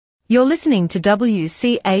You're listening to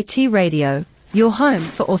WCAT Radio, your home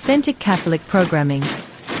for authentic Catholic programming.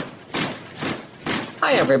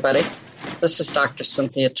 Hi, everybody. This is Dr.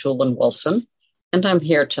 Cynthia Toolin-Wilson, and I'm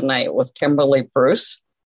here tonight with Kimberly Bruce,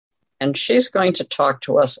 and she's going to talk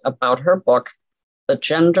to us about her book, The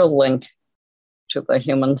Gender Link to the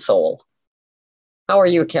Human Soul. How are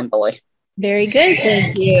you, Kimberly? Very good,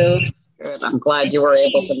 thank you. Good. I'm glad you were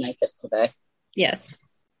able to make it today. Yes.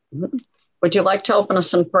 Would you like to open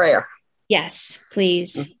us in prayer? Yes,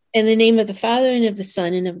 please. In the name of the Father, and of the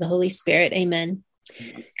Son, and of the Holy Spirit, amen.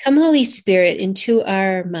 Come, Holy Spirit, into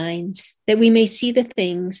our minds, that we may see the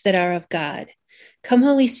things that are of God. Come,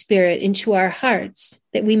 Holy Spirit, into our hearts,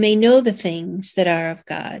 that we may know the things that are of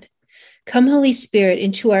God. Come, Holy Spirit,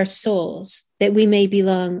 into our souls, that we may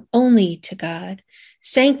belong only to God.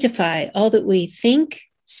 Sanctify all that we think,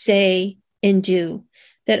 say, and do,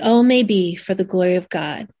 that all may be for the glory of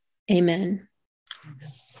God. Amen.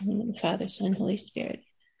 In the name of the Father, Son, Holy Spirit.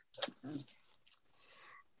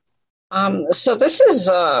 So this is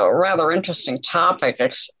a rather interesting topic,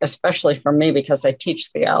 especially for me, because I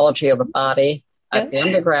teach theology of the body at the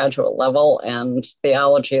undergraduate level and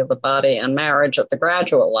theology of the body and marriage at the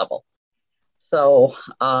graduate level. So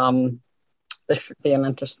this should be an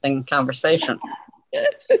interesting conversation.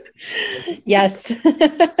 Yes.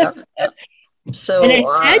 So, and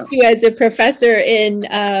I had you as a professor in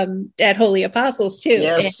at Holy Apostles too.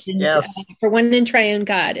 Yes, and, yes. For One and Triune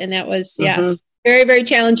God, and that was very, very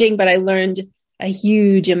challenging. But I learned a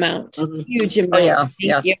huge amount. Huge amount. Oh,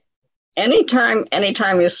 yeah. Anytime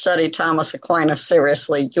you study Thomas Aquinas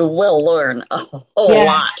seriously, you will learn a whole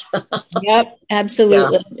lot. Yep,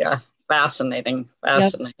 absolutely. Yeah. Fascinating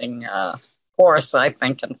course, I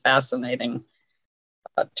think, and fascinating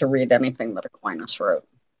to read anything that Aquinas wrote.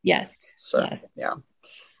 Yes. So, yeah.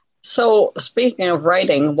 So, speaking of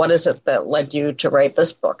writing, what is it that led you to write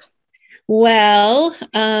this book? Well,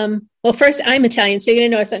 first, I'm Italian, so you're going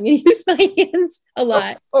to notice I'm going to use my hands a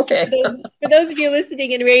lot. Oh, okay. For those of you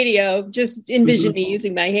listening in radio, just envision me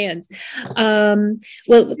using my hands.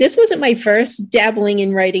 Well, this wasn't my first dabbling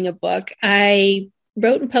in writing a book. I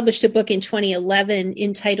wrote and published a book in 2011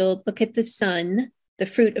 entitled Look at the Sun, the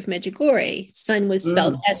Fruit of Medjugorje. Sun was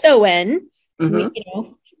spelled S-O-N,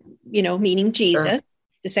 meaning Jesus,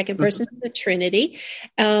 the second person of the Trinity.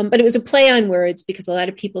 But it was a play on words because a lot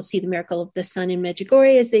of people see the miracle of the sun in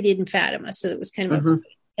Medjugorje as they did in Fatima. So it was kind of a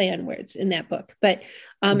play on words in that book. But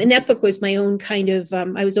in that book was my own kind of,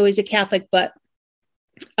 I was always a Catholic, but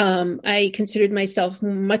I considered myself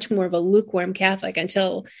much more of a lukewarm Catholic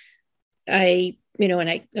until I went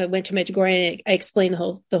to Medjugorje and I explained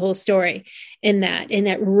the whole story in that. And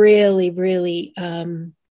that really, really,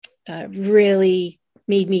 really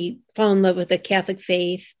made me fall in love with the Catholic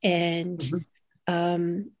faith and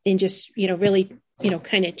just, really,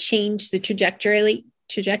 kind of changed the trajectory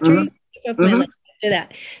of my life after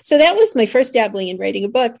that. So that was my first dabbling in writing a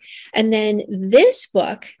book. And then this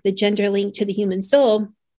book, The Gender Link to the Human Soul,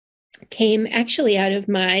 came actually out of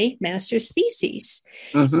my master's thesis,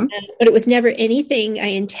 but it was never anything I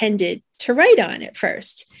intended to write on at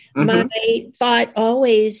first. My thought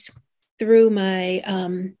always through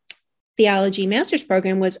my theology master's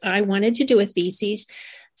program was I wanted to do a thesis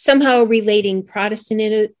somehow relating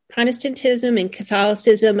Protestantism and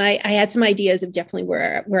Catholicism. I had some ideas of definitely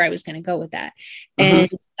where I was going to go with that. And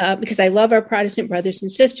because I love our Protestant brothers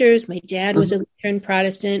and sisters, my dad was a Lutheran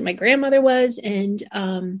Protestant, my grandmother was, and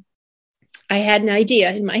I had an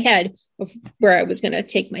idea in my head of where I was going to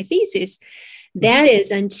take my thesis. That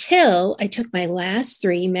is until I took my last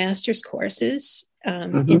 3 master's courses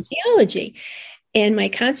in theology. And my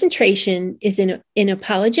concentration is in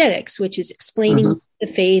apologetics, which is explaining the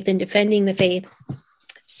faith and defending the faith.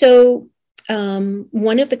 So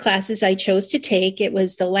one of the classes I chose to take, it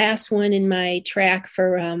was the last one in my track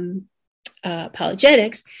for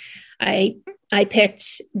apologetics. I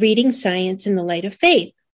picked Reading Science in the Light of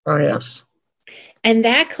Faith. Oh, yes. And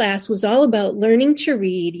that class was all about learning to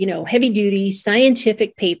read, heavy duty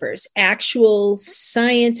scientific papers, actual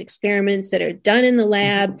science experiments that are done in the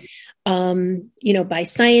lab, by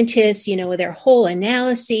scientists, their whole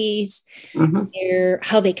analyses,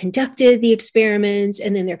 how they conducted the experiments,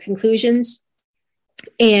 and then their conclusions.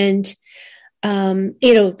 And,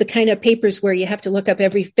 the kind of papers where you have to look up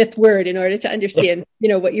every 5th word in order to understand,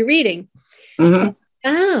 what you're reading. I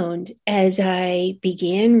found as I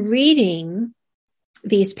began reading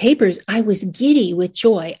these papers, I was giddy with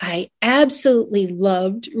joy. I absolutely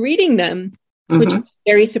loved reading them, which was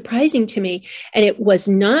very surprising to me. And it was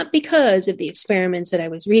not because of the experiments that I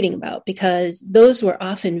was reading about, because those were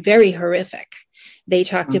often very horrific, They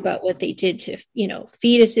talked about what they did to,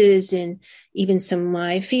 fetuses and even some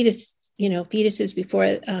live fetuses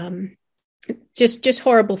before, just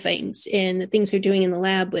horrible things, and the things they're doing in the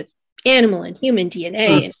lab with animal and human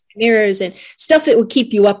DNA and mirrors and stuff that would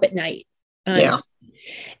keep you up at night. Honestly. Yeah.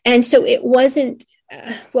 And so it wasn't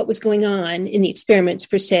what was going on in the experiments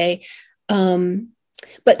per se.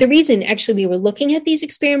 But the reason actually we were looking at these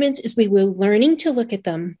experiments is we were learning to look at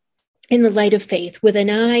them in the light of faith with an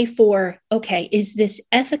eye for, okay, is this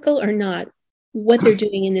ethical or not? What they're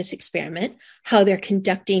doing in this experiment, how they're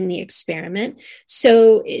conducting the experiment.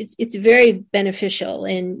 So it's very beneficial.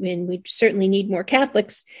 And we certainly need more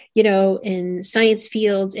Catholics, in science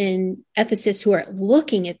fields and ethicists who are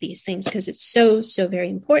looking at these things, because it's so, so very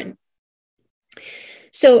important.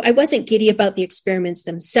 So I wasn't giddy about the experiments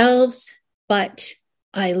themselves, but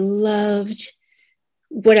I loved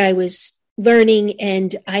what I was learning,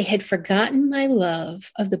 and I had forgotten my love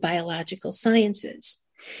of the biological sciences.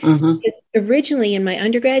 Originally, in my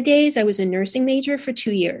undergrad days, I was a nursing major for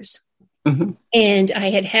 2 years. And I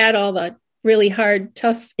had all the really hard,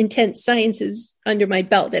 tough, intense sciences under my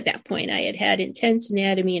belt at that point. I had intense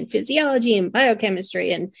anatomy and physiology and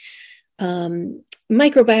biochemistry and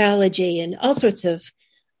microbiology and all sorts of,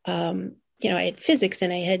 I had physics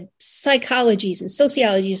and I had psychologies and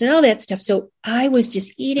sociologies and all that stuff. So I was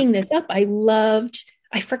just eating this up. I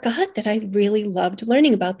forgot that I really loved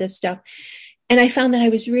learning about this stuff. And I found that I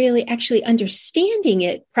was really actually understanding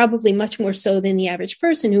it probably much more so than the average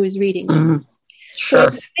person who was reading. Sure.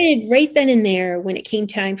 So I decided right then and there, when it came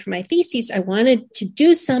time for my thesis, I wanted to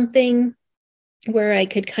do something where I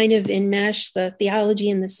could kind of enmesh the theology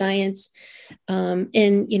and the science,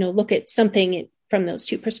 and look at something from those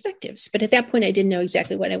two perspectives. But at that point, I didn't know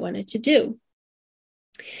exactly what I wanted to do.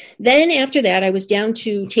 Then after that, I was down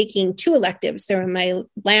to taking 2 electives. They were my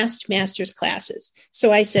last master's classes.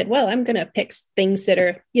 So I said, well, I'm going to pick things that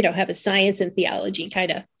are, have a science and theology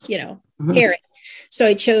kind of, pairing. So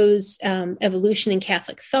I chose evolution and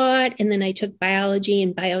Catholic thought. And then I took biology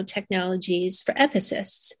and biotechnologies for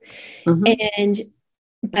ethicists. And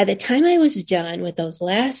by the time I was done with those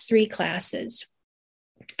last 3 classes,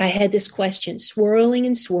 I had this question swirling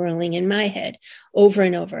and swirling in my head over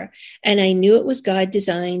and over. And I knew it was God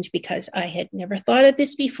designed because I had never thought of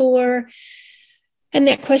this before. And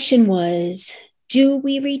that question was, do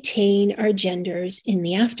we retain our genders in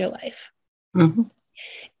the afterlife?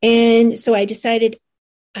 And so I decided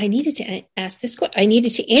I needed to I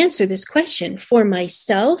needed to answer this question for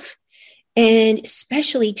myself. And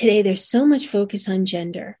especially today, there's so much focus on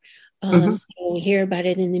gender. We hear about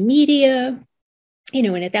it in the media.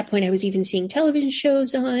 And at that point, I was even seeing television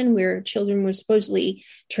shows on where children were supposedly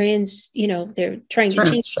trans, they're trying to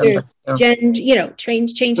change their gender,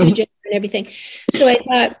 change the gender and everything. So I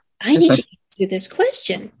thought, I need to answer this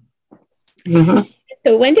question.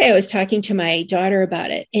 So one day I was talking to my daughter about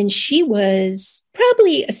it, and she was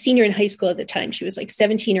probably a senior in high school at the time. She was like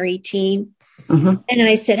 17 or 18. And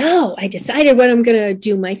I said, I decided what I'm going to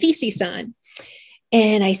do my thesis on.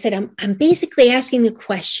 And I said, I'm basically asking the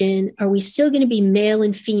question, are we still going to be male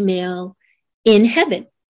and female in heaven?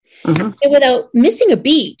 And without missing a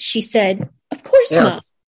beat, she said, of course not.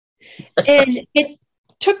 And it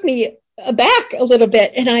took me aback a little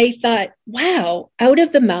bit. And I thought, wow, out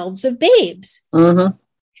of the mouths of babes.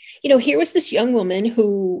 Here was this young woman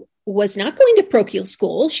who was not going to parochial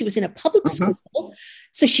school. She was in a public school.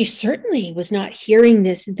 So she certainly was not hearing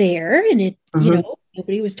this there. And it,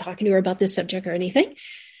 nobody was talking to her about this subject or anything.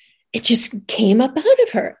 It just came up out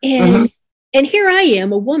of her. And here I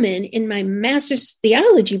am, a woman in my master's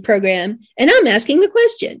theology program, and I'm asking the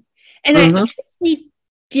question. And I honestly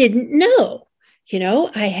didn't know,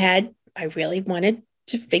 I really wanted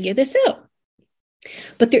to figure this out.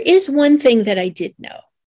 But there is one thing that I did know.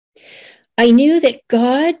 I knew that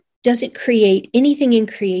God doesn't create anything in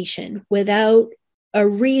creation without a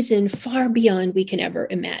reason far beyond we can ever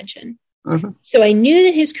imagine. So I knew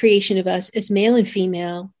that his creation of us as male and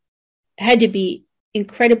female had to be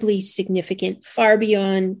incredibly significant, far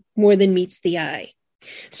beyond more than meets the eye.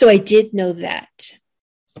 So I did know that.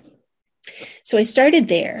 So I started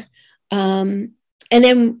there. And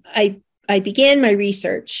then I began my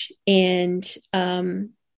research. And,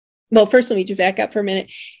 first, let me just back up for a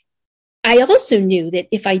minute. I also knew that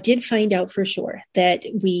if I did find out for sure that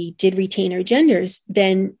we did retain our genders,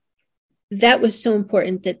 then that was so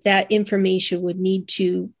important that information would need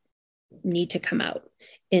to come out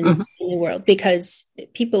in the world, because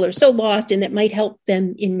people are so lost, and that might help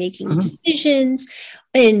them in making decisions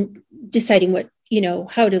and deciding what,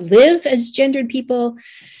 how to live as gendered people.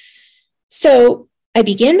 So I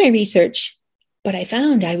began my research, But I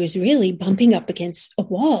found I was really bumping up against a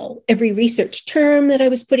wall. Every research term that I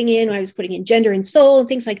was putting in gender and soul and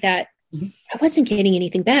things like that. Mm-hmm. I wasn't getting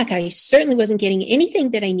anything back. I certainly wasn't getting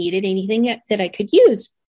anything that I needed, anything that I could use.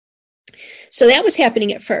 So that was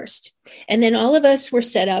happening at first. And then all of us were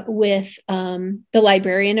set up with the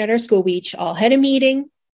librarian at our school. We each all had a meeting.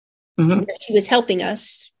 Mm-hmm. She was helping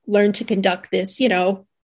us learn to conduct this,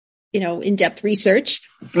 in-depth research.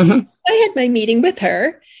 Mm-hmm. I had my meeting with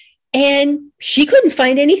her, and she couldn't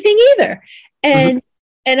find anything either. And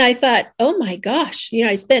I thought, oh my gosh,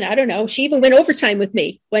 I spent, I don't know, she even went overtime with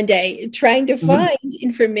me one day trying to find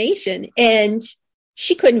information, and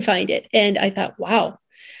she couldn't find it. And I thought, wow.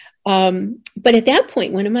 But at that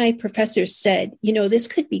point, one of my professors said, this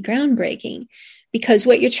could be groundbreaking, because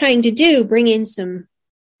what you're trying to do, bring in some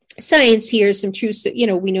science here, some truths that,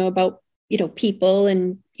 we know about, people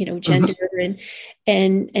and, gender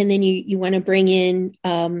and then you want to bring in,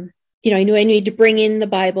 I knew I needed to bring in the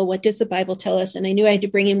Bible. What does the Bible tell us? And I knew I had to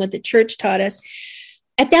bring in what the church taught us.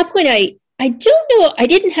 At that point, I don't know. I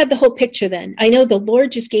didn't have the whole picture then. I know the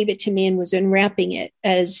Lord just gave it to me and was unwrapping it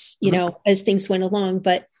as, as things went along.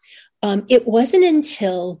 But it wasn't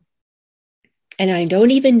until, and I don't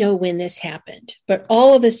even know when this happened, but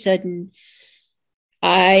all of a sudden,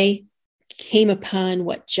 I came upon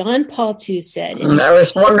what John Paul II said. I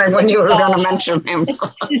was wondering when you were going to mention him.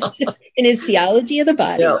 In his Theology of the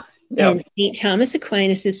Body. Yeah. And St. Thomas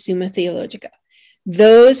Aquinas' Summa Theologica.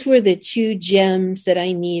 Those were the two gems that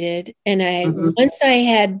I needed. And once I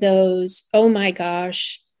had those, oh my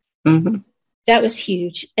gosh, that was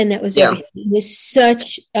huge. And that was everything. It was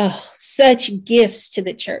such gifts to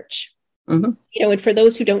the church. And for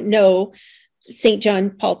those who don't know, St.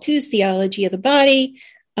 John Paul II's Theology of the Body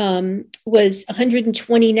was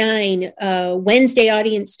 129 Wednesday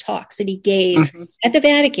audience talks that he gave at the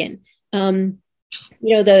Vatican.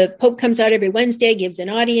 The Pope comes out every Wednesday, gives an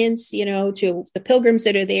audience, to the pilgrims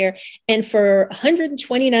that are there. And for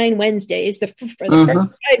 129 Wednesdays, for the first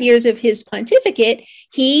 5 years of his pontificate,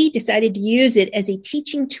 he decided to use it as a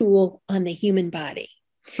teaching tool on the human body.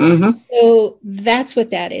 So that's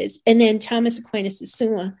what that is. And then Thomas Aquinas'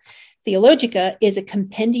 Summa Theologica is a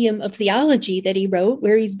compendium of theology that he wrote,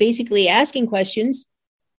 where he's basically asking questions,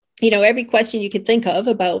 every question you could think of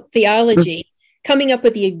about theology, coming up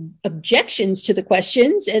with the objections to the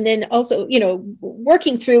questions, and then also,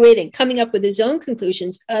 working through it and coming up with his own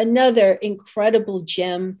conclusions. Another incredible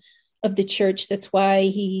gem of the church. That's why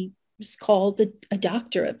he was called a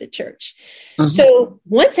doctor of the church. So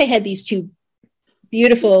once I had these two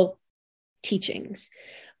beautiful teachings,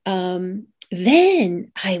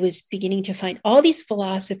 then I was beginning to find all these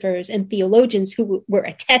philosophers and theologians who were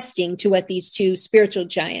attesting to what these two spiritual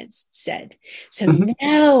giants said. So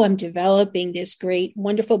now I'm developing this great,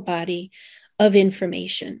 wonderful body of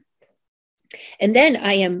information. And then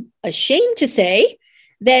I am ashamed to say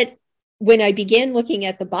that when I began looking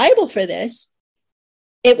at the Bible for this,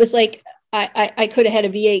 it was like I could have had a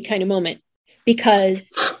V8 kind of moment, because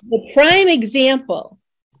the prime example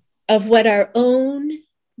of what our own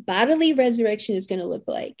bodily resurrection is going to look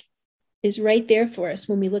like is right there for us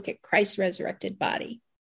when we look at Christ's resurrected body.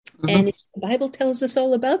 And the Bible tells us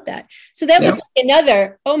all about that. So that was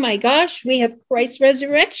another, oh my gosh, we have Christ's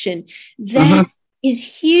resurrection. That is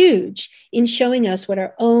huge in showing us what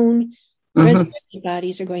our own resurrected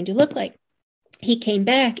bodies are going to look like. He came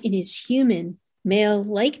back in his human male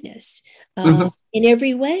likeness in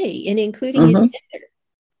every way, and including his gender.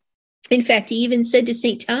 In fact, he even said to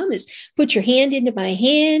St. Thomas, put your hand into my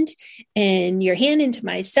hand and your hand into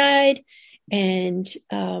my side. And,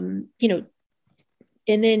 and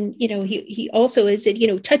then, he also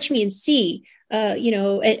said, touch me and see,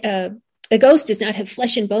 a ghost does not have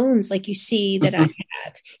flesh and bones like you see that I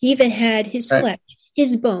have. He even had his flesh,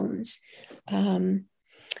 his bones. And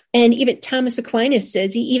even Thomas Aquinas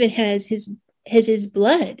says he even has his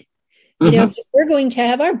blood. We're going to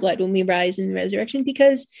have our blood when we rise in the resurrection,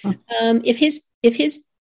 because if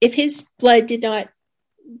his blood did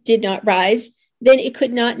not rise, then it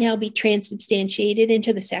could not now be transubstantiated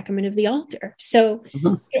into the sacrament of the altar. So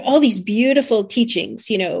all these beautiful teachings,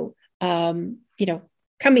 coming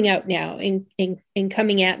out now and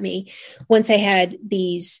coming at me once I had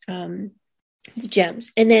these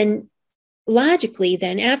gems. And then logically,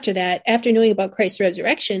 then after that, after knowing about Christ's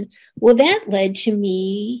resurrection, well, that led to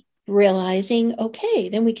me realizing, okay,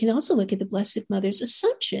 then we can also look at the Blessed Mother's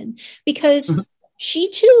Assumption, because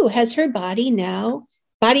she too has her body now,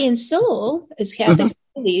 body and soul, as Catholics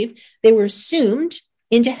believe, they were assumed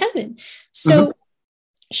into heaven. So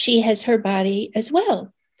she has her body as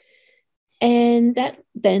well. And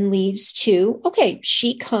then leads to, okay,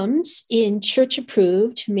 she comes in church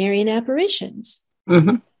approved Marian apparitions.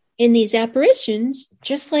 Mm-hmm. In these apparitions,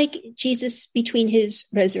 just like Jesus between his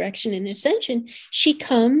resurrection and ascension, she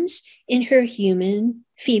comes in her human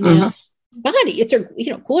female body. It's her,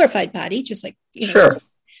 glorified body, just like, sure.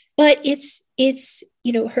 But it's,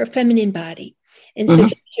 her feminine body. And so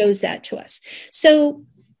she shows that to us. So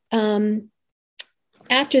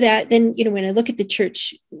after that, then, when I look at the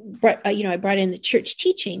church, I brought in the church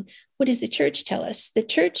teaching. What does the church tell us? The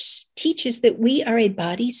church teaches that we are a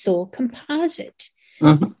body-soul composite,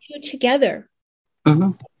 together.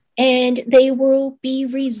 And they will be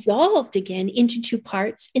resolved again into two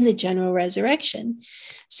parts in the general resurrection.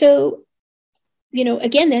 So,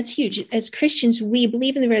 again, that's huge. As Christians, we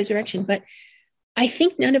believe in the resurrection, but I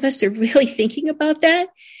think none of us are really thinking about that.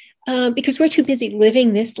 Because we're too busy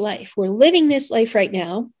living this life. We're living this life right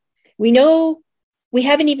now. We know we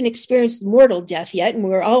haven't even experienced mortal death yet, and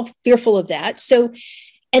we're all fearful of that. So,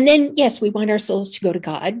 and then, yes, we want our souls to go to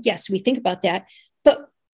God. Yes, we think about that, but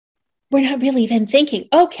we're not really then thinking,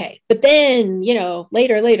 okay, but then,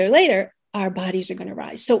 later, our bodies are going to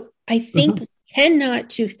rise. So I think we tend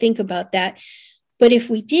not to think about that. But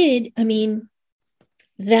if we did, we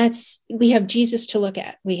have Jesus to look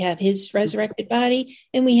at. We have his resurrected body,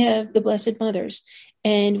 and we have the Blessed Mothers,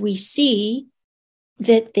 and we see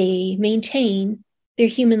that they maintain their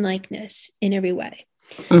human likeness in every way.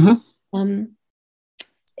 And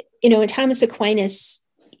Thomas Aquinas,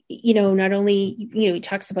 not only, he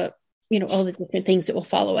talks about, all the different things that will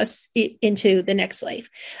follow us into the next life.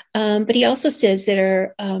 But he also says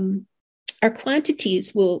that our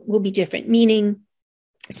quantities will be different, meaning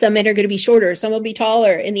some men are going to be shorter, some will be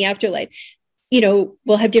taller in the afterlife.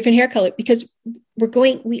 We'll have different hair color because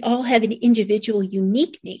we all have an individual,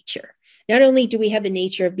 unique nature. Not only do we have the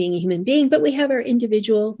nature of being a human being, but we have our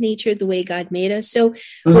individual nature, the way God made us. So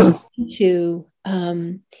we're going to,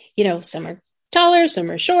 some are taller,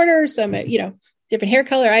 some are shorter, some are, different hair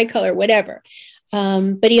color, eye color, whatever.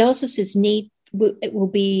 But he also says it will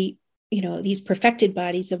be, these perfected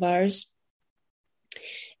bodies of ours.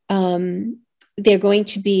 They're going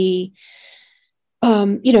to be,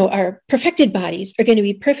 our perfected bodies are going to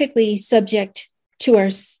be perfectly subject to our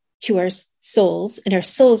souls, and our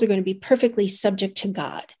souls are going to be perfectly subject to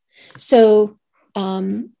God. So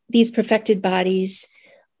these perfected bodies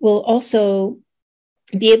will also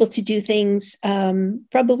be able to do things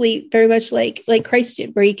probably very much like Christ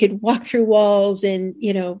did, where he could walk through walls and,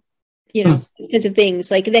 these kinds of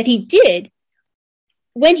things like that he did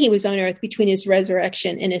when he was on earth between his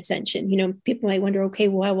resurrection and ascension. People might wonder, okay,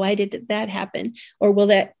 well, why did that happen? Or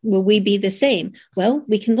will we be the same? Well,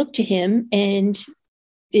 we can look to him, and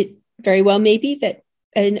it very well may be that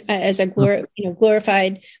as a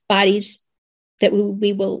glorified bodies, that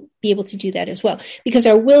we will be able to do that as well, because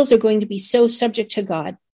our wills are going to be so subject to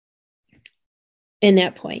God in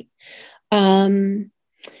that point.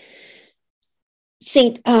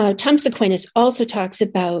 St. Thomas Aquinas also talks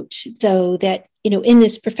about, though, that, in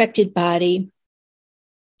this perfected body,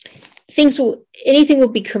 anything will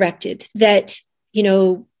be corrected, that,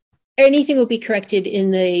 anything will be corrected in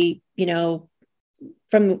the,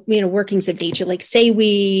 from, workings of nature. Like, say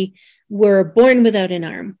we were born without an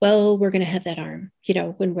arm. Well, we're going to have that arm,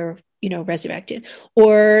 when we're, resurrected.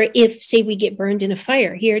 Or if, say, we get burned in a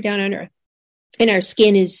fire here down on earth and our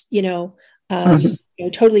skin is,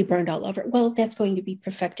 totally burned all over. Well, that's going to be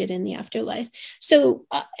perfected in the afterlife. So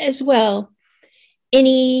as well,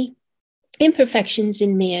 any imperfections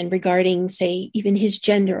in man regarding, say, even his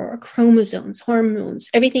gender or chromosomes, hormones,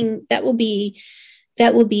 everything that will be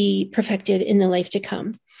perfected in the life to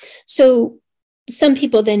come. So some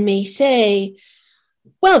people then may say,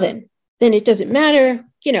 well, then it doesn't matter,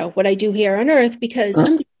 what I do here on earth, because I'm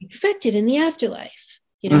going to be perfected in the afterlife,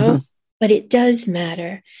 but it does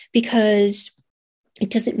matter, because it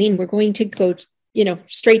doesn't mean we're going to go,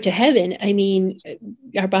 straight to heaven. I mean,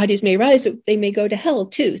 our bodies may rise, but they may go to hell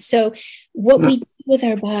too. So what we do with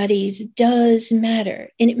our bodies does matter,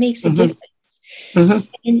 and it makes a difference. And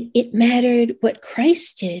it mattered what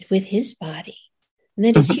Christ did with his body. And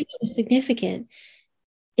that is hugely significant.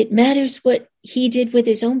 It matters what he did with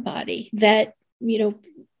his own body, that,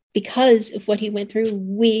 because of what he went through,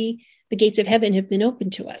 the gates of heaven have been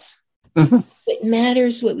opened to us. So it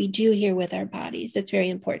matters what we do here with our bodies. That's very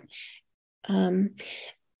important.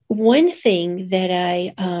 One thing that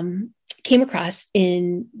I came across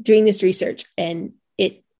in doing this research, and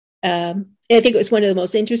I think it was one of the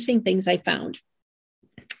most interesting things I found,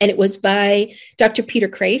 and it was by Dr. Peter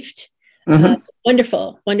Kraft,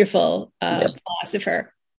 wonderful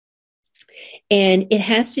philosopher. And it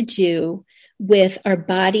has to do with our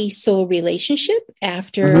body-soul relationship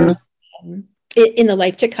after in the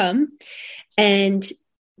life to come. And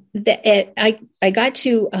I got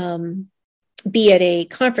to be at a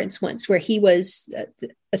conference once where he was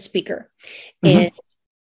a speaker, and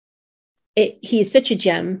he is such a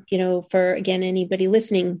gem, for, again, anybody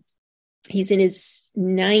listening. He's in his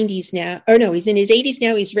 90s now, or no, he's in his 80s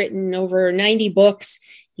now. He's written over 90 books.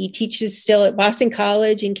 He teaches still at Boston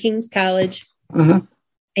College and King's College. And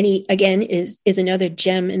he, again, is another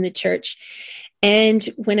gem in the church. And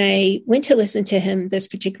when I went to listen to him this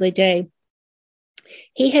particular day,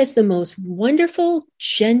 he has the most wonderful,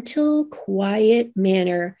 gentle, quiet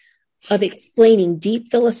manner of explaining deep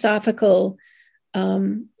philosophical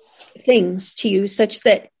things to you, such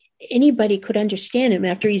that anybody could understand him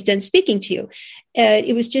after he's done speaking to you.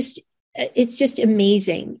 It's just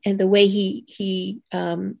amazing. And the way he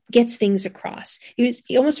gets things across.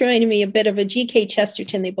 He almost reminded me a bit of a G.K.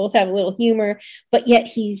 Chesterton. They both have a little humor, but yet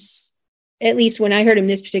he's, at least when I heard him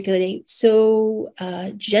this particular day, so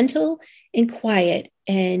gentle and quiet,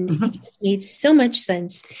 and he just made so much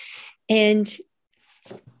sense. And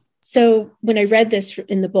so when I read this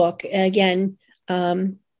in the book, again,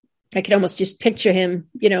 I could almost just picture him,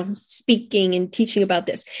 speaking and teaching about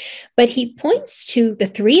this. But he points to the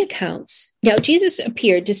three accounts. Now, Jesus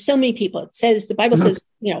appeared to so many people. It says, the Bible says,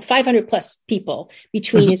 500 plus people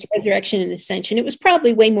between his resurrection and ascension. It was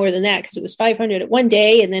probably way more than that, because it was 500 at one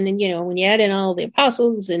day. And then, when you add in all the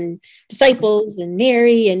apostles and disciples and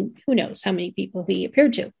Mary, and who knows how many people he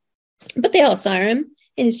appeared to. But they all saw him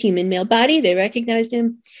in his human male body. They recognized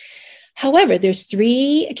him. However, there's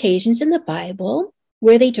three occasions in the Bible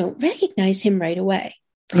where they don't recognize him right away.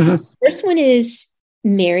 First one is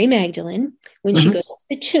Mary Magdalene, when she goes to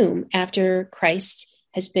the tomb after Christ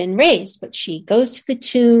has been raised. But she goes to the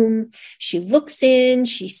tomb, she looks in,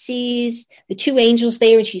 she sees the two angels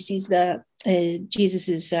there, and she sees the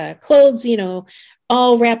Jesus's clothes,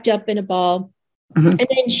 all wrapped up in a ball. And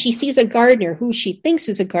then she sees a gardener who she thinks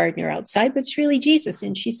is a gardener outside, but it's really Jesus.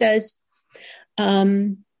 And she says,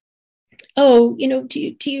 can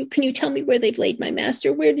you tell me where they've laid my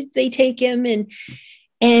master? Where did they take him?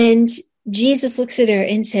 And Jesus looks at her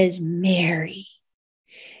and says, Mary.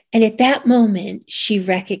 And at that moment, she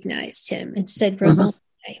recognized him and said, Rabboni,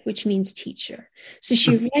 which means teacher. So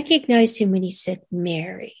she recognized him when he said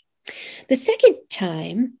Mary. The second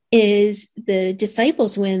time is the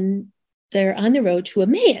disciples when they're on the road to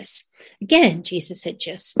Emmaus. Again, Jesus had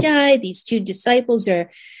just died. These two disciples are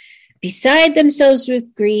beside themselves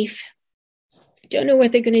with grief. Don't know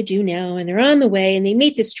what they're going to do now. And they're on the way, and they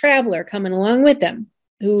meet this traveler coming along with them,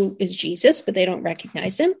 who is Jesus, but they don't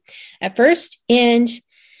recognize him at first. And,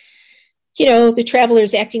 the traveler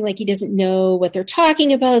is acting like he doesn't know what they're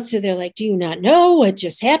talking about. So they're like, do you not know what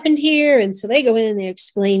just happened here? And so they go in and they're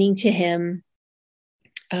explaining to him,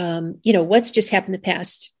 what's just happened the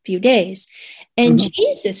past few days. And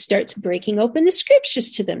Jesus starts breaking open the scriptures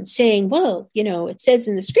to them, saying, well, it says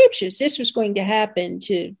in the scriptures, this was going to happen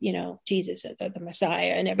to, Jesus, the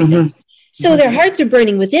Messiah, and everything. So their hearts are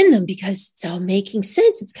burning within them because it's all making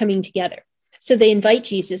sense. It's coming together. So they invite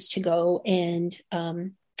Jesus to go and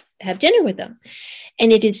have dinner with them.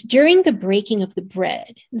 And it is during the breaking of the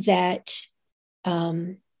bread that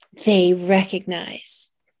they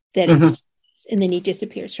recognize that it's Jesus, and then he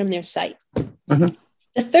disappears from their sight. The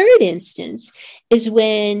third instance is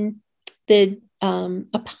when the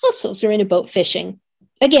apostles are in a boat fishing.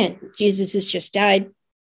 Again, Jesus has just died.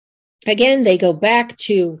 Again, they go back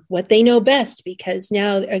to what they know best, because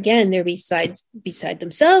now, again, they're beside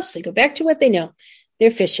themselves. They go back to what they know.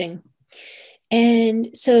 They're fishing.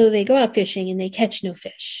 And so they go out fishing and they catch no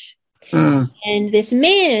fish. And this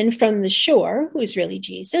man from the shore, who is really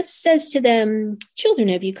Jesus, says to them, children,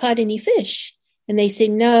 have you caught any fish? And they say,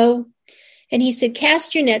 no. And he said,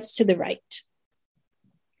 cast your nets to the right.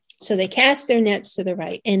 So they cast their nets to the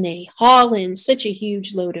right, and they haul in such a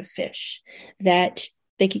huge load of fish that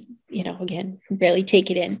they could, again, barely take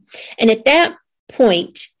it in. And at that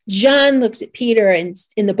point, John looks at Peter and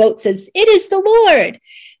in the boat says, it is the Lord.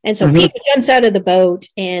 And so Peter jumps out of the boat,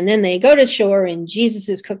 and then they go to shore, and Jesus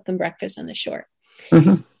has cooked them breakfast on the shore.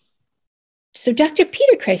 So Dr.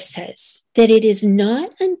 Peter Kreeft says that it is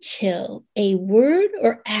not until a word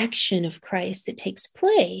or action of Christ that takes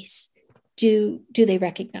place do they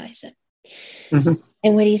recognize it.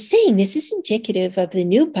 And what he's saying, this is indicative of the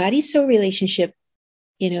new body-soul relationship,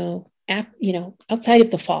 outside of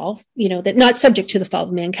the fall, that not subject to the fall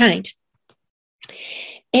of mankind.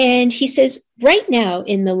 And he says, right now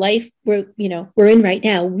in the life we're in right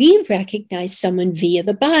now, we recognize someone via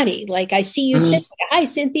the body. Like I see you, Cynthia. Hi,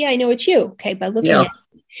 Cynthia. I know it's you. Okay, by looking at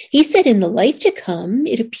you. He said in the life to come,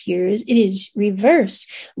 it appears it is reversed,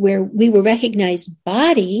 where we will recognize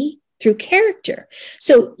body through character.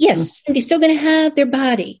 So yes, somebody's still going to have their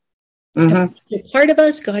body. They're part of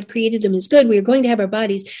us. God created them as good. We are going to have our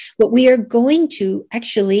bodies, but we are going to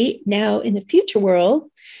actually now in the future world,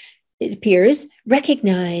 it appears,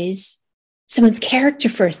 recognize someone's character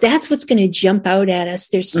first. That's what's going to jump out at us.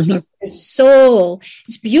 Their spirit, their soul.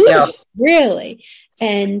 It's beautiful, really.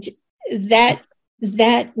 And that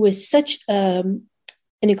was such an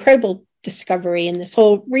incredible discovery in this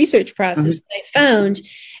whole research process that I found.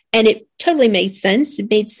 And it totally made sense. It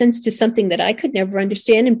made sense to something that I could never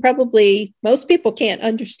understand, and probably most people can't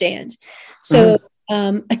understand. So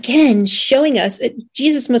again, showing us,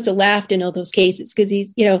 Jesus must have laughed in all those cases, because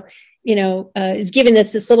he's, is giving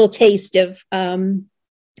us this little taste of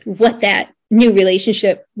what that new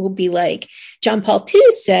relationship will be like. John Paul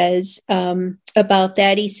II says about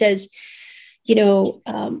that. He says,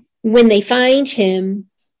 when they find him,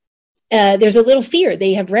 there's a little fear.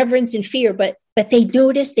 They have reverence and fear, but they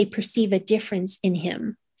notice, they perceive a difference in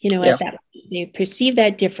him, at that, they perceive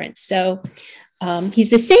that difference. So he's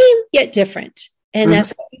the same, yet different. And that's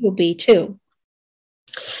what he will be too.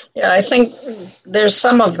 Yeah, I think there's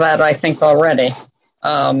some of that, I think, already.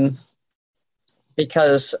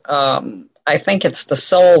 Because I think it's the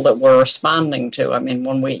soul that we're responding to. I mean,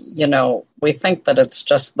 when we think that it's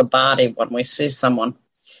just the body when we see someone.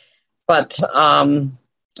 But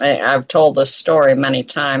I've told this story many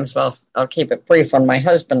times. Well, I'll keep it brief. When my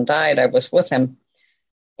husband died, I was with him.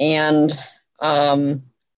 And, I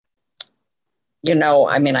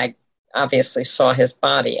obviously saw his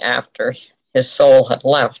body after his soul had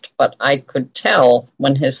left. But I could tell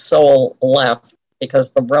when his soul left because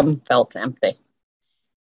the room felt empty.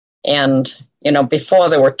 And, before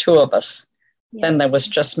there were two of us, then there was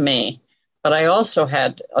just me. But I also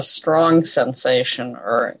had a strong sensation,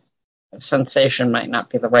 or sensation might not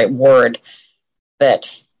be the right word, that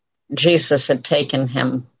Jesus had taken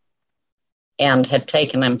him and had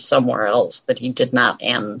taken him somewhere else, that he did not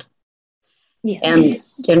end. Yeah. And,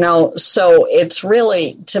 so it's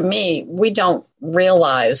really, to me, we don't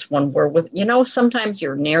realize when we're with, sometimes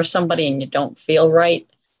you're near somebody and you don't feel right.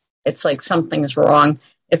 It's like something's wrong.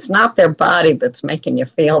 It's not their body that's making you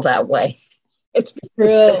feel that way. It's because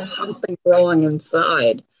there's something wrong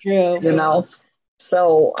inside. True.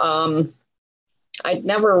 So I'd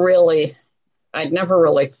never really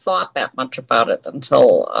thought that much about it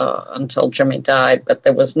until Jimmy died. But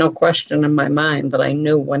there was no question in my mind that I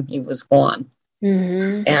knew when he was gone,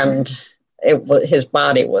 and his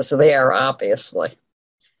body was there, obviously.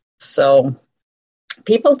 So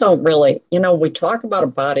people don't really, we talk about a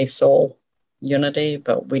body soul unity,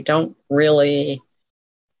 but we don't really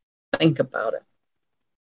think about it.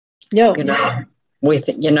 No.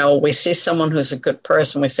 We see someone who's a good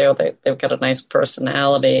person. We say, oh, they've got a nice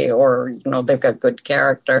personality, or, they've got good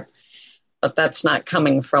character. But that's not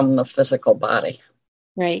coming from the physical body.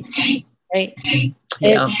 Right. Yeah. It's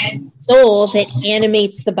the soul that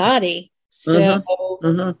animates the body.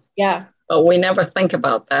 So, yeah. But we never think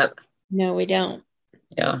about that. No, we don't.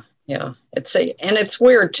 Yeah. And it's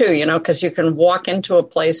weird, too, because you can walk into a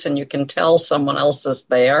place and you can tell someone else is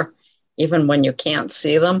there, even when you can't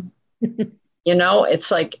see them.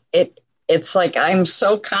 It's like I'm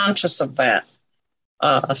so conscious of that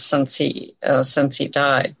since he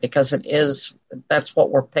died, because that's what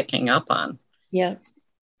we're picking up on. Yeah.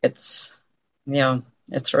 It's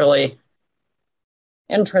really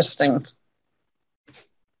interesting.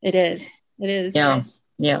 It is. Yeah.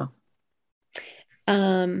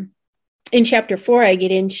 In chapter 4, I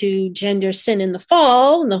get into gender, sin, and the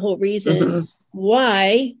fall, and the whole reason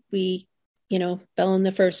why we fell in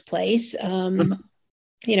the first place.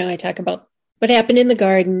 I talk about what happened in the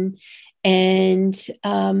garden, and,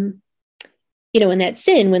 in that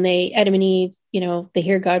sin, when Adam and Eve, they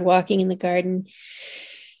hear God walking in the garden,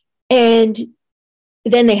 and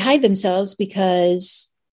then they hide themselves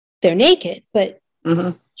because they're naked. But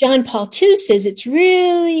John Paul II says they're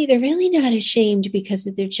really not ashamed because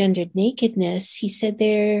of their gendered nakedness. He said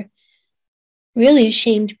they're really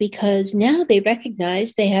ashamed because now they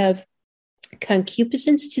recognize they have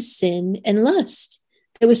concupiscence to sin and lust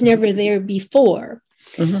that was never there before.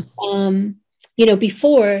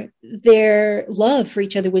 Before, their love for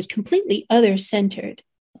each other was completely other-centered.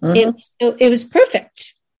 It was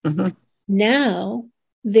perfect. Now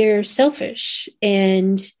they're selfish,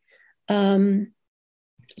 and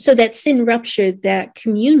so that sin ruptured that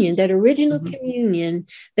communion, that original communion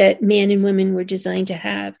that man and women were designed to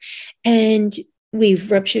have, and we've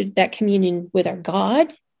ruptured that communion with our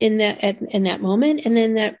God in that moment, and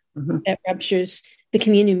then that ruptures the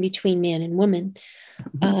communion between man and woman.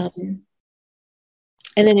 And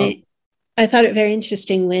then I thought it very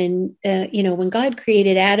interesting when, when God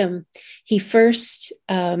created Adam, he first,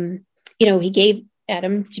 he gave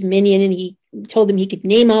Adam dominion, and he told him he could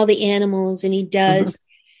name all the animals, and he does.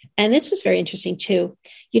 And this was very interesting too.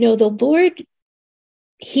 The Lord,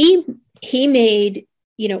 he made,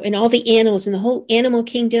 and all the animals in the whole animal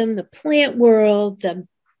kingdom, the plant world, the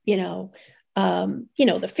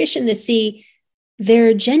fish in the sea,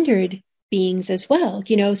 they're gendered beings as well,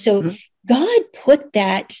 so God put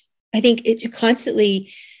that, I think it to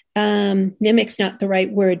constantly mimics not the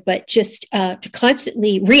right word, but just to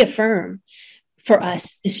constantly reaffirm for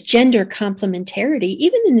us this gender complementarity,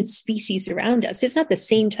 even in the species around us. It's not the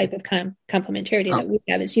same type of complementarity that we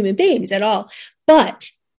have as human beings at all, but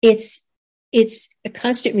it's a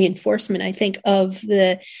constant reinforcement, I think, of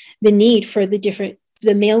the need for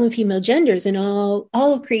the male and female genders in all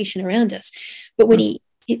of creation around us. But when he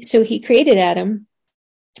created Adam,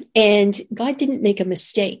 and God didn't make a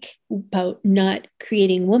mistake about not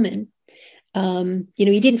creating woman.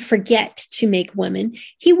 He didn't forget to make woman.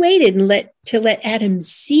 He waited and let Adam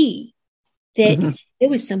see that there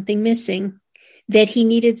was something missing, that he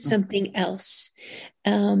needed something else,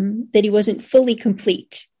 that he wasn't fully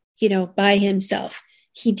complete, by himself.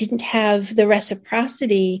 He didn't have the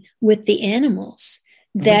reciprocity with the animals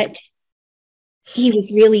that he was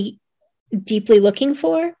really deeply looking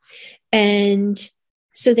for. And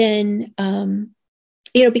so then,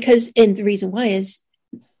 because, and the reason why is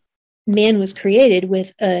man was created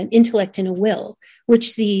with an intellect and a will,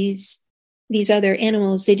 which these other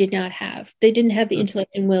animals, they did not have. They didn't have the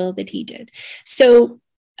intellect and will that he did. So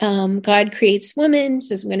God creates woman,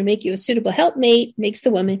 says, I'm going to make you a suitable helpmate, makes the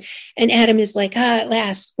woman. And Adam is like, at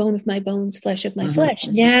last, bone of my bones, flesh of my flesh.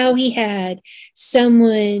 Now he had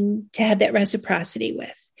someone to have that reciprocity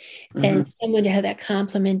with, and someone to have that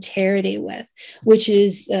complementarity with, which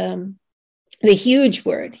is the huge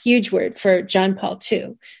word for John Paul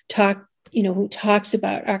II, who talks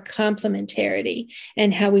about our complementarity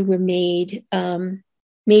and how we were made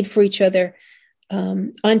for each other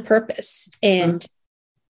on purpose. And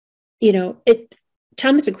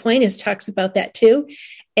Thomas Aquinas talks about that too.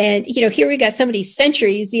 And, here we got somebody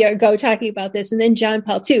centuries ago talking about this. And then John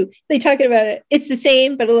Paul II, they talking about it. It's the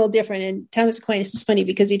same, but a little different. And Thomas Aquinas is funny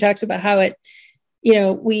because he talks about how it,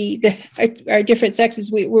 our different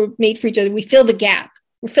sexes, we're made for each other. We fill the gap.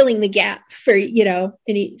 We're filling the gap for,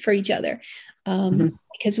 for each other.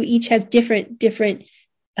 Because we each have different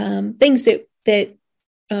things that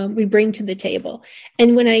we bring to the table.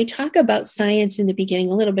 And when I talk about science in the beginning,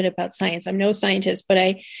 a little bit about science, I'm no scientist, but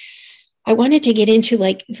I wanted to get into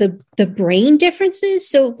like the brain differences.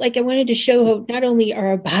 So like I wanted to show how not only are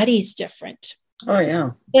our bodies different,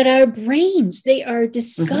 but our brains, they are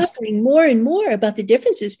discovering more and more about the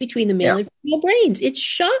differences between the male and female brains. It's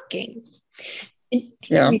shocking. In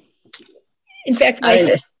fact,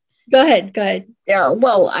 go ahead. Yeah,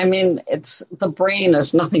 well, it's the brain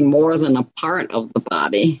is nothing more than a part of the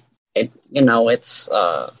body. It's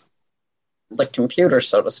the computer,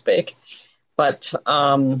 so to speak. But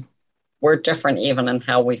we're different even in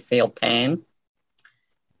how we feel pain.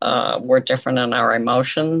 We're different in our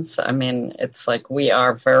emotions. It's like we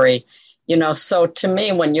are very, so to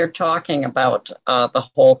me, when you're talking about the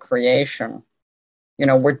whole creation,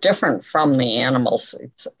 we're different from the animals.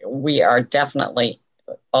 We are definitely,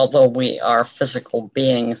 although we are physical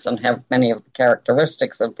beings and have many of the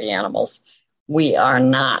characteristics of the animals, we are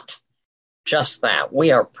not just that.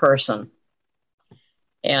 We are person.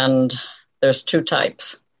 And there's two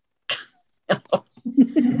types.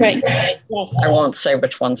 Right. Yes. I won't say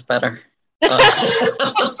which one's better.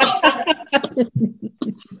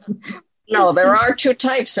 No, there are two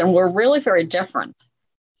types, and we're really very different.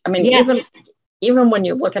 Even when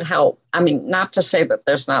you look at how, not to say that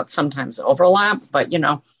there's not sometimes overlap, but,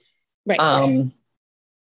 right.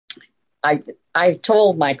 I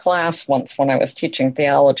told my class once when I was teaching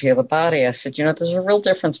theology of the body, I said, there's a real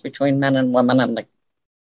difference between men and women, and the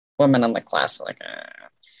women in the class are like,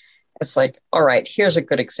 It's like, all right, here's a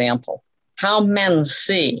good example. How men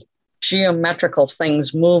see geometrical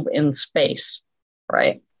things move in space,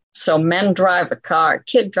 right? So men drive a car,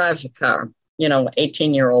 kid drives a car,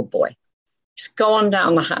 18-year-old boy. He's going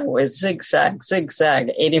down the highway, zigzag,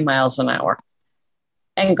 80 miles an hour,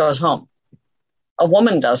 and goes home. A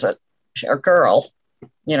woman does it, a girl,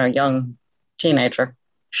 young teenager,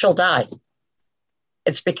 she'll die.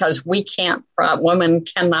 It's because women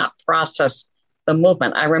cannot process the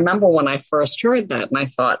movement. I remember when I first heard that, and I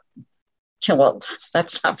thought, well,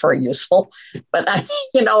 that's not very useful. But,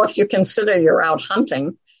 if you consider you're out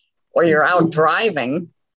hunting or you're out driving,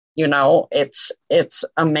 it's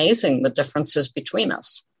amazing the differences between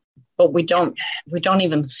us, but we don't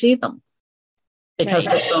even see them because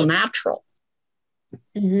they're so natural.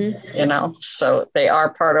 So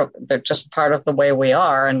they're just part of the way we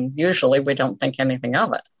are. And usually we don't think anything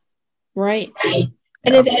of it. Right.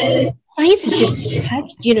 And science is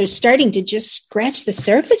just, starting to just scratch the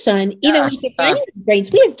surface on, even with defining the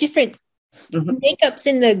brains. We have different makeups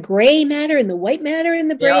in the gray matter and the white matter in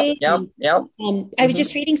the brain. I was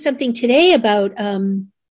just reading something today about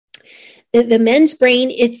the men's brain.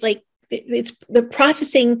 It's like it's the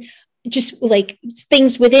processing just like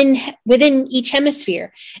things within each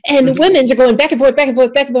hemisphere, and the women's are going back and forth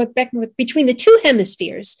between the two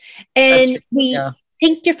hemispheres, and we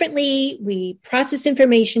think differently, we process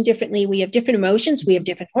information differently, we have different emotions, we have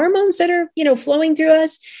different hormones that are flowing through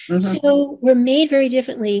us. So we're made very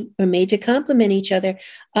differently. We're made to complement each other.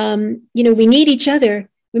 We need each other.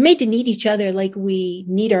 We're made to need each other like we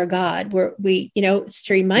need our God. It's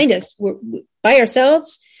to remind us we're by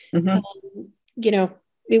ourselves. We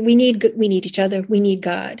need each other. We need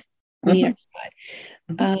God. We need our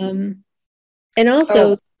God. And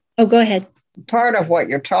also, go ahead. Part of what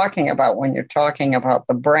you're talking about when you're talking about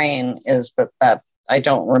the brain is that I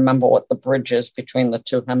don't remember what the bridge is between the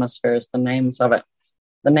two hemispheres, the name of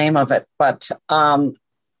it, but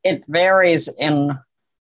it varies in,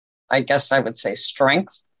 I guess I would say,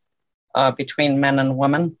 strength between men and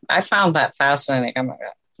women. I found that fascinating. I'm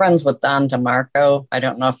friends with Don DeMarco. I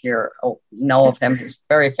don't know if you know of him. He's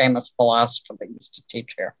a very famous philosopher that used to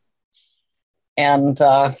teach here. And,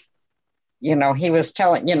 he was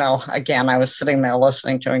telling, again, I was sitting there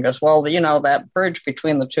listening to him and goes, well, that bridge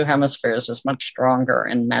between the two hemispheres is much stronger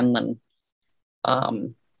in men than,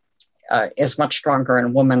 is much stronger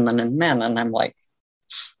in women than in men. And I'm like,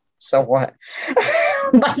 so what?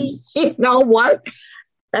 But you know what?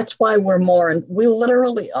 That's why we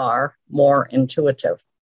literally are more intuitive.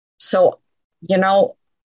 So,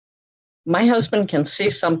 my husband can see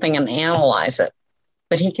something and analyze it,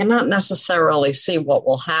 but he cannot necessarily see what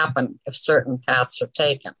will happen if certain paths are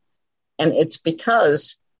taken. And it's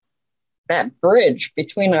because that bridge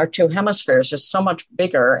between our two hemispheres is so much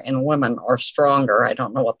bigger in women, or stronger. I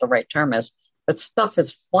don't know what the right term is, but stuff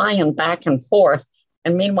is flying back and forth.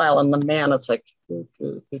 And meanwhile, in the man, it's like,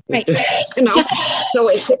 right. So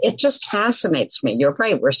it just fascinates me. You're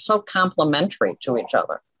right. We're so complementary to each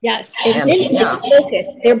other. Yes, it's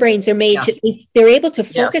focus. Their brains are made they're able to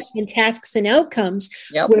focus on tasks and outcomes.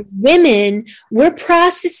 Where women, we're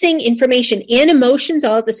processing information and emotions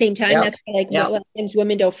all at the same time. That's like sometimes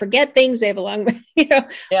women don't forget things. They have a long, But,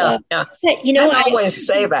 I always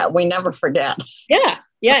say that we never forget.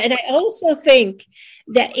 Yeah, and I also think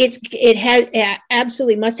that it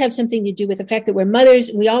absolutely must have something to do with the fact that we're mothers.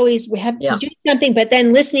 We do something, but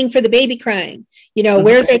then listening for the baby crying.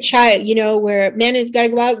 Where's our child? Where men have got to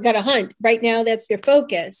go out, got to hunt. Right now, that's their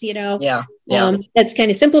focus. That's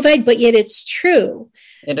kind of simplified, but yet it's true.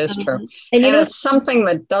 It is true, and it's something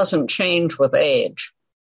that doesn't change with age.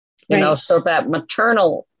 So that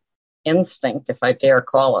maternal instinct, if I dare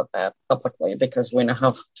call it that publicly, because we know how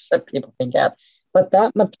upset people can get. But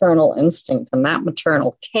that maternal instinct and that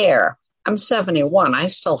maternal care, I'm 71. I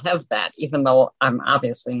still have that, even though I'm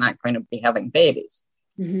obviously not going to be having babies.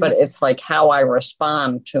 But it's like how I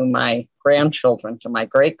respond to my grandchildren, to my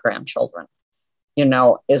great-grandchildren,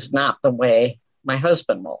 is not the way my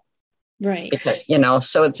husband will. Right. Because,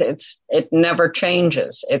 so it never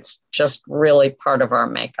changes. It's just really part of our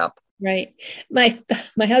makeup. Right. My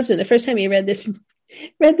husband, the first time he read this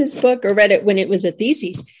book, or read it when it was a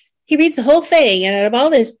thesis, he reads the whole thing, and out of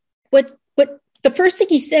all this, what the first thing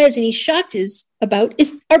he says, and he's shocked is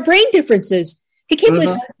our brain differences. He can't believe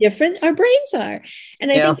how different our brains are.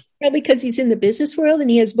 And I think probably because he's in the business world and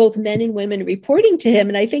he has both men and women reporting to him.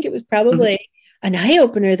 And I think it was probably an eye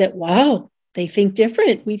opener that, wow, they think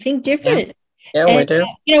different. We think different. Yeah, we do.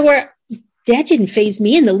 Where that didn't faze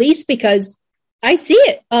me in the least, because I see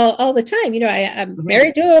it all the time. I'm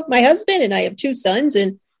married to my husband and I have two sons,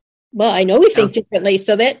 and I know we think differently.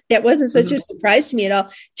 So that wasn't such a surprise to me at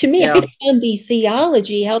all. To me, I found the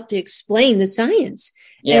theology helped to explain the science.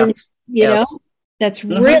 Yes. And, that's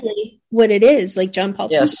really what it is. Like John Paul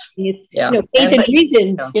II, it's faith and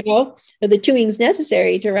reason, are the two things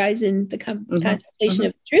necessary to rise in the contemplation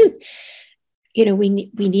of truth. We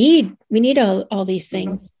need all these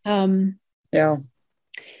things. And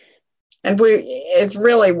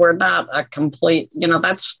we're not a complete,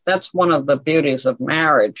 that's one of the beauties of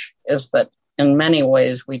marriage, is that in many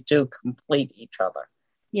ways we do complete each other.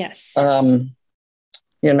 Yes.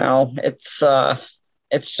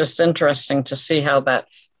 It's just interesting to see how that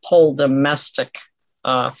whole domestic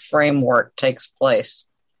framework takes place.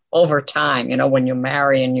 over time, when you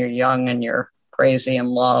marry and you're young and you're crazy in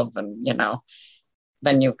love and,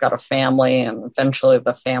 then you've got a family and eventually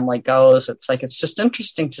the family goes. It's like, it's just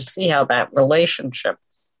interesting to see how that relationship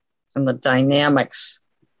and the dynamics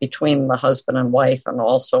between the husband and wife and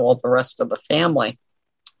also all the rest of the family,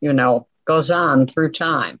 goes on through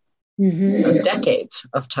time, decades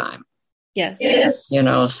of time. Yes.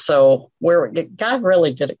 So God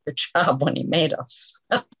really did a good job when he made us,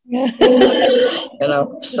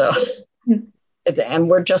 so, and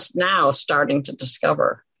we're just now starting to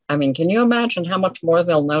discover. I mean, can you imagine how much more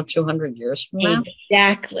they'll know 200 years from now?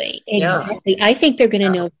 Exactly. I think they're going to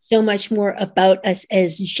know so much more about us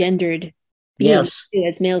as gendered beings,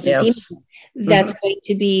 as males and females. That's going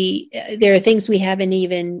to be, there are things we haven't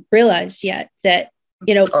even realized yet that,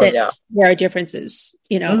 where our differences,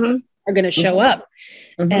 are going to show up.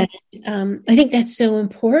 And I think that's so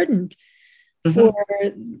important for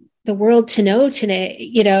the world to know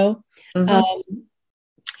today,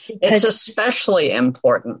 it's especially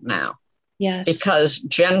important now. Yes. Because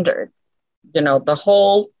gender, the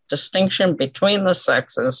whole distinction between the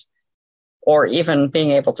sexes, or even being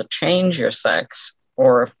able to change your sex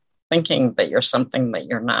or thinking that you're something that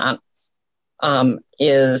you're not,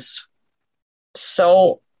 is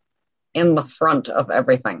so in the front of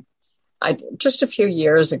everything. Just a few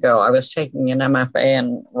years ago, I was taking an MFA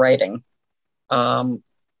in writing. And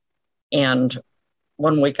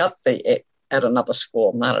when we got at another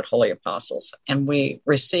school, not at Holy Apostles, and we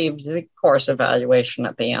received the course evaluation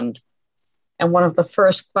at the end. And one of the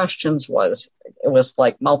first questions was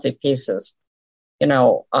like multi-pieces,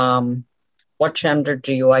 what gender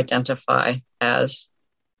do you identify as?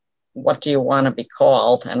 What do you want to be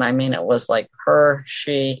called? And I mean, it was like her,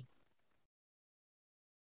 she.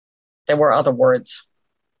 There were other words.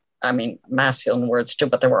 I mean, masculine words too,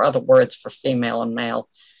 but there were other words for female and male.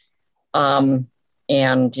 And,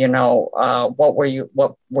 what were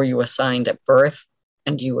you assigned at birth?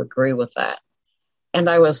 And do you agree with that? And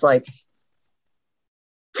I was like,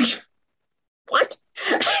 what?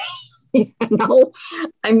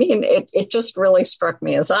 I mean, it just really struck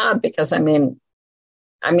me as odd because, I mean,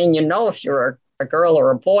 if you're a girl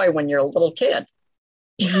or a boy when you're a little kid,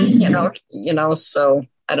 so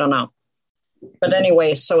I don't know. But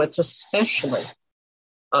anyway, so it's especially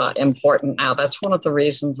important now. That's one of the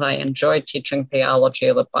reasons I enjoy teaching theology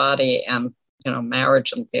of the body and,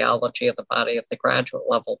 marriage and theology of the body at the graduate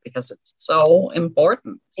level, because it's so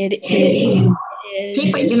important. It is.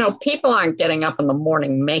 People aren't getting up in the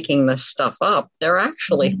morning making this stuff up. They're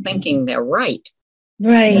actually thinking they're right.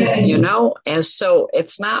 Right. And so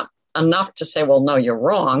it's not enough to say, well, no, you're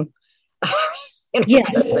wrong.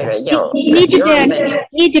 Yes. You need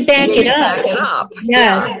to back it up.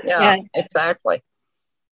 Yeah, exactly.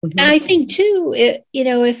 And I think too,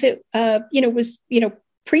 if it was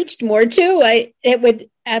preached more too, it would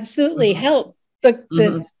absolutely help. But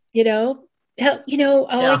help.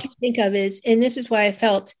 All I can think of is, and this is why I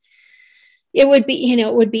felt it would be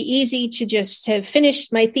easy to just have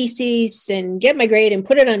finished my thesis and get my grade and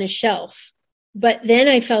put it on a shelf. But then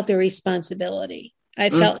I felt the responsibility. I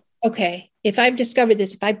felt, okay, if I've discovered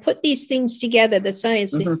this, if I put these things together, the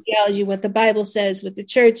science, the theology, what the Bible says, what the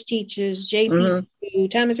church teaches, J.P.,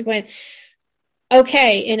 Thomas Aquinas,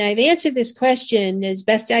 okay, and I've answered this question as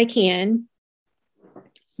best I can,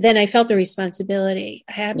 then I felt the responsibility.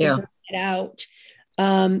 I have to bring it out.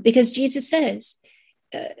 Because Jesus says,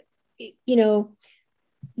 the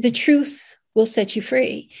truth will set you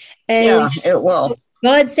free. And it will.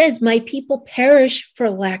 God says, my people perish for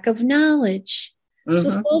lack of knowledge. So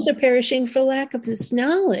souls are perishing for lack of this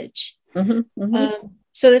knowledge. So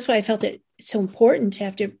that's why I felt it so important to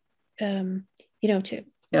have to, to bring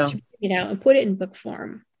it out and put it in book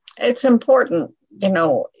form. It's important,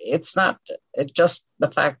 it's not just the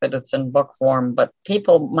fact that it's in book form, but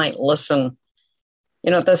people might listen.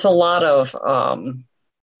 There's a lot of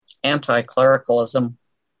anti-clericalism.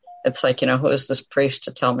 It's like, who is this priest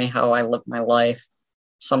to tell me how I live my life?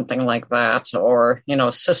 Something like that. Or,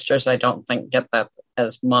 sisters, I don't think get that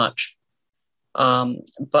as much.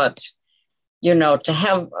 But, to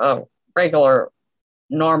have a regular,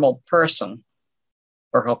 normal person,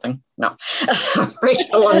 we're hoping, no, a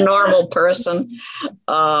regular, normal person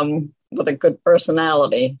with a good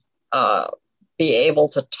personality, be able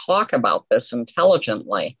to talk about this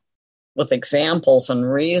intelligently with examples and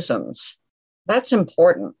reasons. That's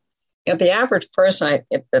important. The average person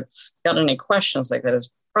that's got any questions like that is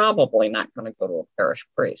probably not going to go to a parish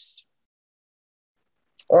priest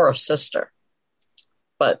or a sister.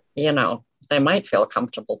 But, they might feel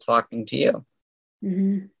comfortable talking to you.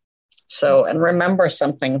 So, and remember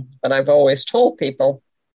something that I've always told people,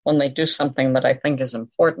 when they do something that I think is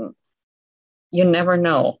important, you never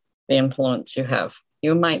know the influence you have.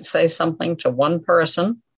 You might say something to one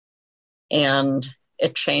person and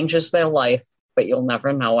it changes their life, but you'll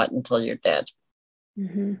never know it until you're dead.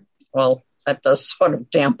 Mm-hmm. Well, that does sort of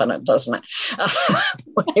dampen it, doesn't it?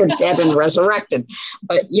 When you're dead and resurrected.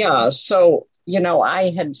 But yeah, so,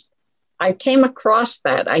 I came across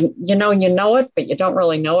that. You know it, but you don't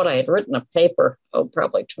really know it. I had written a paper,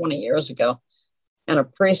 probably 20 years ago. And a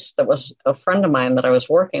priest that was a friend of mine that I was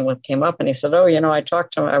working with came up and he said,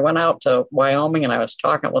 I went out to Wyoming and I was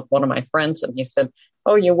talking with one of my friends and he said,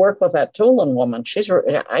 oh, you work with that Toolin woman.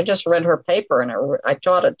 I just read her paper and I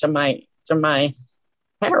taught it to my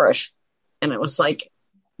parish. And it was like,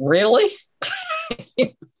 really?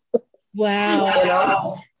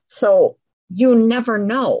 Wow. So you never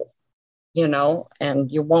know,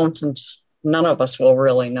 and you won't, and none of us will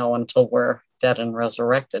really know until we're dead and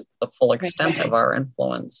resurrected, the full extent of our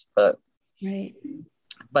influence. But I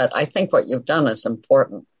think what you've done is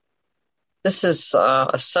important. This is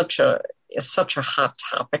such a hot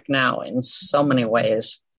topic now in so many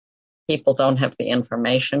ways. People don't have the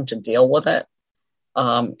information to deal with it.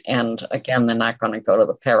 And again, they're not going to go to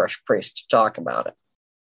the parish priest to talk about it.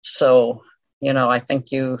 So, I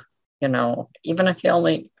think even if you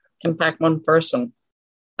only impact one person,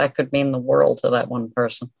 that could mean the world to that one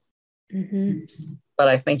person. Mm-hmm. But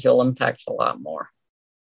I think you'll impact a lot more.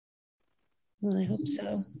 Well, I hope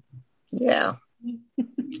so. Yeah.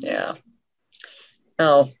 Yeah.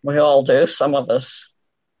 Well, we all do. Some of us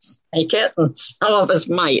make it and some of us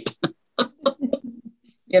might.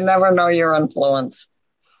 You never know your influence.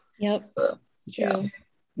 Yep. So, it's true.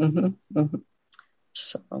 Yeah. Mm-hmm. Mm-hmm.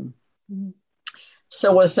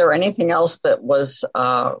 So was there anything else that was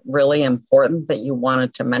really important that you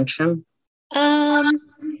wanted to mention? A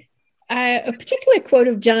particular quote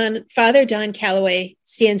of Father John Calloway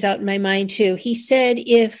stands out in my mind too. He said,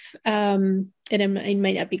 and I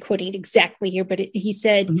might not be quoting it exactly here, but he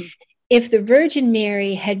said, mm-hmm. if the Virgin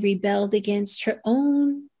Mary had rebelled against her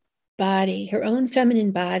own body, her own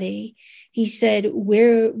feminine body, he said,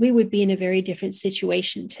 we would be in a very different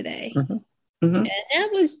situation today. Mm-hmm. Mm-hmm. And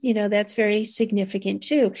that was, that's very significant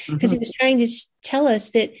too, because mm-hmm. he was trying to tell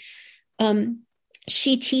us that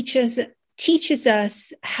she teaches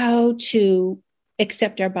us how to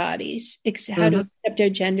accept our bodies, how mm-hmm. to accept our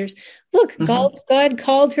genders. Look, mm-hmm. God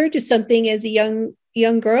called her to something as a young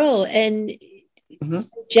girl, and mm-hmm.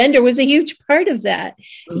 gender was a huge part of that.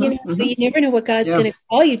 Mm-hmm. So you never know what God's going to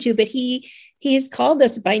call you to, but He has called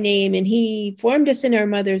us by name, and He formed us in our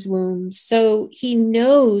mother's womb. So He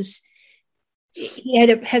knows He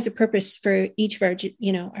has a purpose for each of our,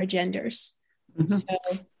 our genders. Mm-hmm. So,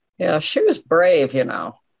 yeah, she was brave,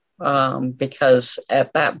 because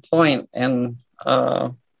at that point in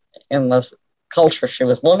the culture she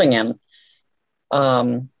was living in,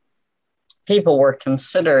 people were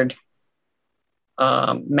considered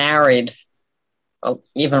married,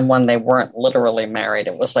 even when they weren't literally married.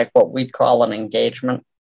 It was like what we'd call an engagement.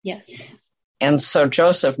 Yes. And so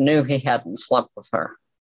Joseph knew he hadn't slept with her.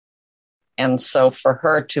 And so for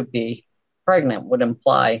her to be pregnant would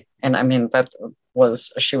imply, and I mean,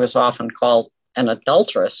 she was often called an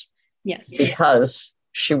adulteress. Yes. Because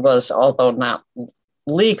she was, although not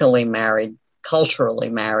legally married, culturally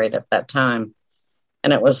married at that time.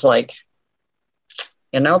 And it was like,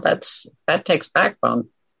 that takes backbone.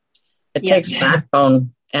 It takes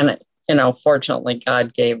backbone. And, fortunately,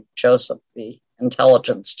 God gave Joseph the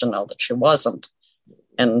intelligence to know that she wasn't.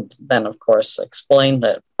 And then, of course, explained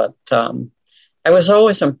it. But I was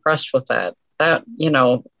always impressed with that. But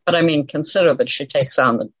I mean, consider that she takes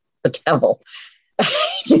on the devil.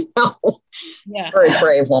 Very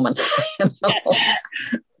brave woman. Yes.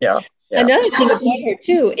 Yeah. Another thing about her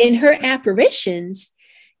too, in her apparitions,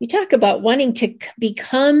 you talk about wanting to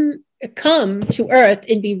come to Earth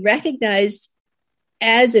and be recognized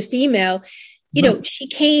as a female.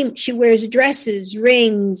 She wears dresses,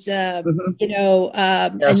 rings, mm-hmm.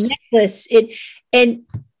 A necklace. And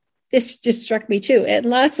this just struck me too. At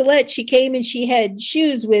La Salette, she came and she had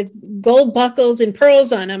shoes with gold buckles and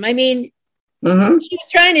pearls on them. I mean, mm-hmm. she was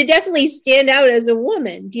trying to definitely stand out as a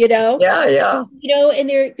woman, Yeah. And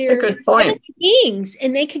they're a good point. Beings,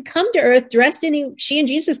 and they could come to Earth dressed she and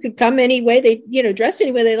Jesus could come any way they, dressed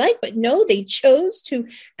any way they like, but no, they chose to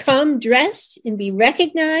come dressed and be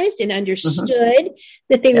recognized and understood mm-hmm.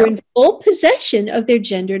 that they were in full possession of their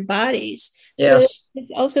gendered bodies. So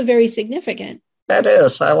it's also very significant. That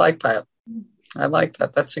is. I like that.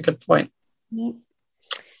 That's a good point. Yep.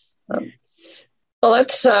 Well,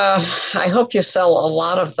 I hope you sell a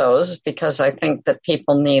lot of those, because I think that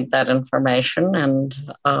people need that information. And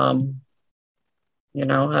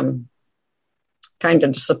I'm kind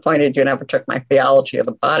of disappointed you never took my theology of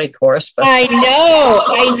the body course. But I know.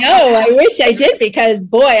 I wish I did, because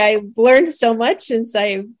boy, I've learned so much since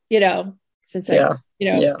I'm reading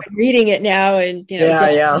it now, and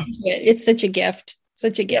it's such a gift.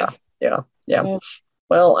 Such a gift. Yeah.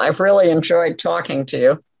 Well, I've really enjoyed talking to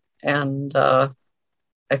you, and I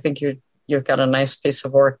think you've got a nice piece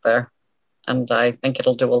of work there, and I think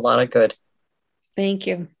it'll do a lot of good. Thank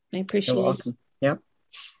you. I appreciate it. You're welcome. Yeah.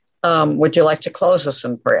 Would you like to close us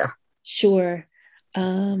in prayer? Sure.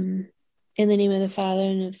 In the name of the Father,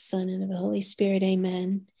 and of the Son, and of the Holy Spirit,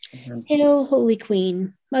 amen. Amen. Hail, Holy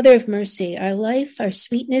Queen, Mother of Mercy, our life, our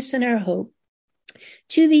sweetness, and our hope.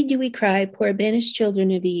 To thee do we cry, poor banished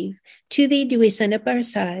children of Eve. To thee do we send up our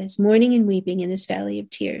sighs, mourning and weeping in this valley of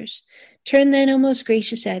tears. Turn then, O most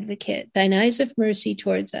gracious advocate, thine eyes of mercy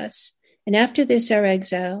towards us, and after this our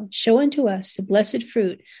exile, show unto us the blessed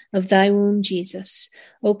fruit of thy womb, Jesus.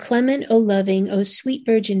 O clement, O loving, O sweet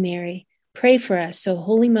Virgin Mary, pray for us, O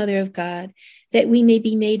Holy Mother of God, that we may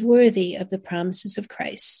be made worthy of the promises of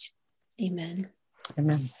Christ. Amen.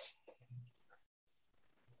 Amen.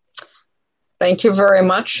 Thank you very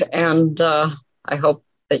much, and I hope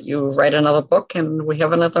that you write another book and we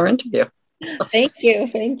have another interview. Thank you.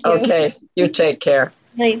 Okay, you take care.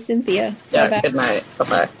 Night, Cynthia. Yeah, Bye-bye. Good night.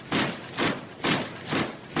 Bye-bye.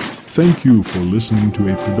 Thank you for listening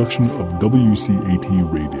to a production of WCAT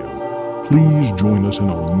Radio. Please join us in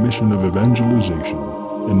our mission of evangelization.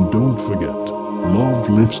 And don't forget, love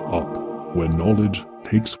lifts up when knowledge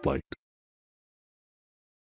takes flight.